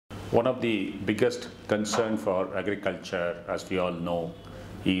One of the biggest concern for agriculture, as we all know,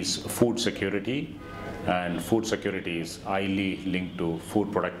 is food security, and food security is highly linked to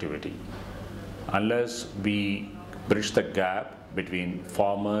food productivity. Unless we bridge the gap between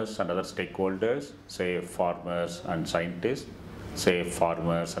farmers and other stakeholders, say farmers and scientists, say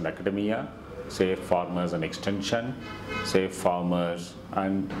farmers and academia, say farmers and extension, say farmers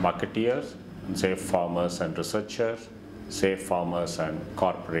and marketeers, and say farmers and researchers, say farmers and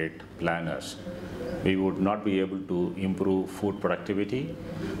corporate planners, we would not be able to improve food productivity.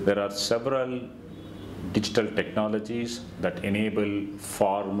 There are several digital technologies that enable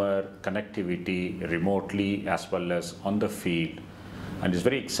farmer connectivity remotely as well as on the field, and it's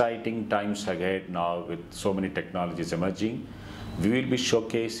very exciting times ahead now with so many technologies emerging. We will be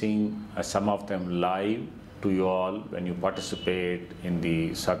showcasing some of them live to you all when you participate in the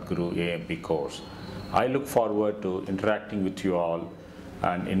Sathguru AMP course. I look forward to interacting with you all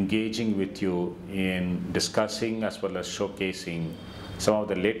and engaging with you in discussing as well as showcasing some of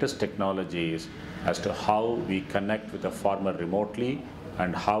the latest technologies as to how we connect with the farmer remotely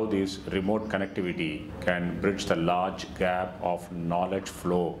and how this remote connectivity can bridge the large gap of knowledge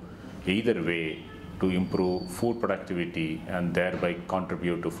flow either way to improve food productivity and thereby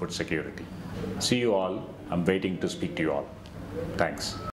contribute to food security. See you all. I'm waiting to speak to you all. Thanks.